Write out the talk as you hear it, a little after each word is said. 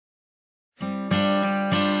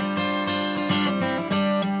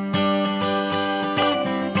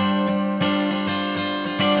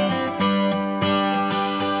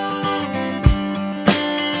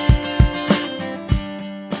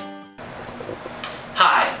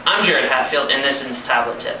I'm Jared Hatfield, and this is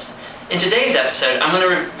Tablet Tips. In today's episode, I'm going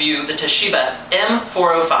to review the Toshiba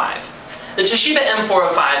M405. The Toshiba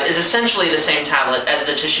M405 is essentially the same tablet as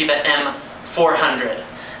the Toshiba M400.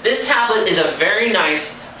 This tablet is a very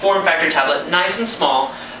nice form factor tablet, nice and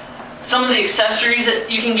small. Some of the accessories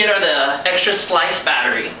that you can get are the extra slice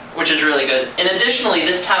battery, which is really good. And additionally,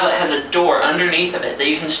 this tablet has a door underneath of it that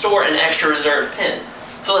you can store an extra reserve pin.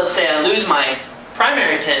 So let's say I lose my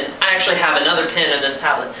primary pin, I actually have another pin in this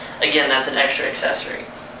tablet. Again, that's an extra accessory.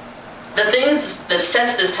 The thing that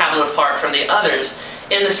sets this tablet apart from the others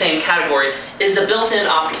in the same category is the built-in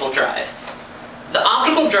optical drive. The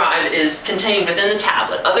optical drive is contained within the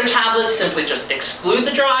tablet. Other tablets simply just exclude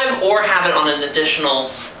the drive or have it on an additional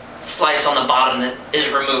slice on the bottom that is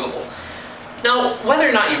removable. Now, whether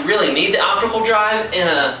or not you really need the optical drive in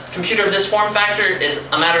a computer of this form factor is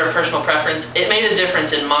a matter of personal preference. It made a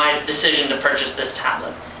difference in my decision to purchase this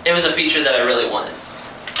tablet. It was a feature that I really wanted.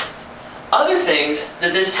 Other things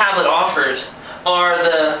that this tablet offers are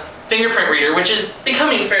the fingerprint reader, which is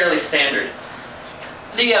becoming fairly standard.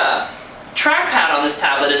 The trackpad on this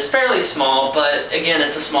tablet is fairly small, but again,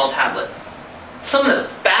 it's a small tablet. Some of the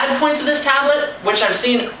bad points of this tablet, which I've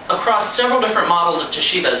seen across several different models of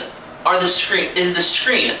Toshiba's, are the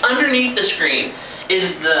screen. Underneath the screen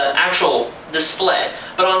is the actual display,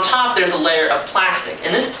 but on top there's a layer of plastic,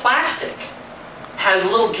 and this plastic has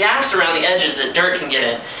little gaps around the edges that dirt can get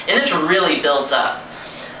in, and this really builds up.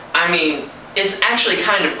 I mean, it's actually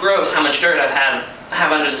kind of gross how much dirt I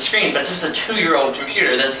have under the screen, but this is a 2-year-old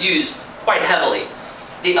computer that's used quite heavily.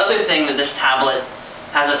 The other thing that this tablet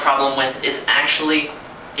has a problem with is actually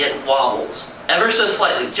it wobbles ever so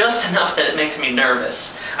slightly, just enough that it makes me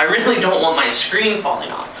nervous. I really don't want my screen falling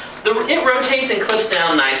off. It rotates and clips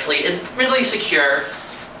down nicely. It's really secure.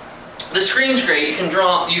 The screen's great. You can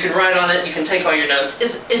draw, you can write on it, you can take all your notes.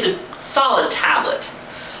 It's a solid tablet.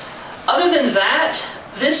 Other than that,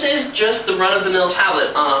 this is just the run-of-the-mill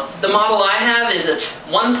tablet. The model I have is a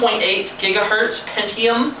 1.8 gigahertz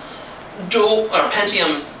Pentium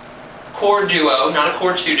Pentium Core Duo, not a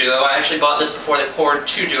Core 2 Duo. I actually bought this before the Core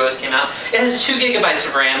 2 Duos came out. It has 2 gigabytes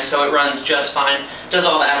of RAM, so it runs just fine. Does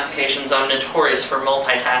all the applications. I'm notorious for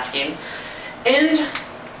multitasking. And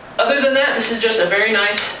other than that, this is just a very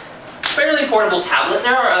nice, fairly portable tablet.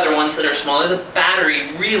 There are other ones that are smaller. The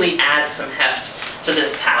battery really adds some heft to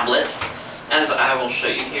this tablet, as I will show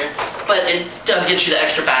you here. But it does get you the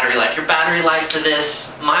extra battery life. Your battery life for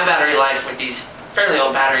this, my battery life with these fairly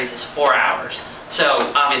old batteries is 4 hours. So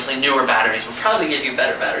obviously newer batteries will probably give you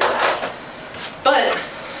better battery life. But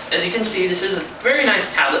as you can see, this is a very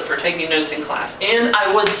nice tablet for taking notes in class. And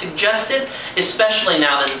I would suggest it, especially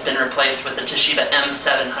now that it's been replaced with the Toshiba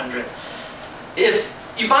M700. If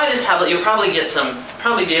you buy this tablet, you'll probably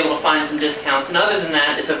be able to find some discounts. And other than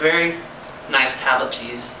that, it's a very nice tablet to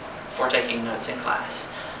use for taking notes in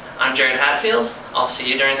class. I'm Jared Hatfield. I'll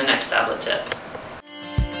see you during the next tablet tip.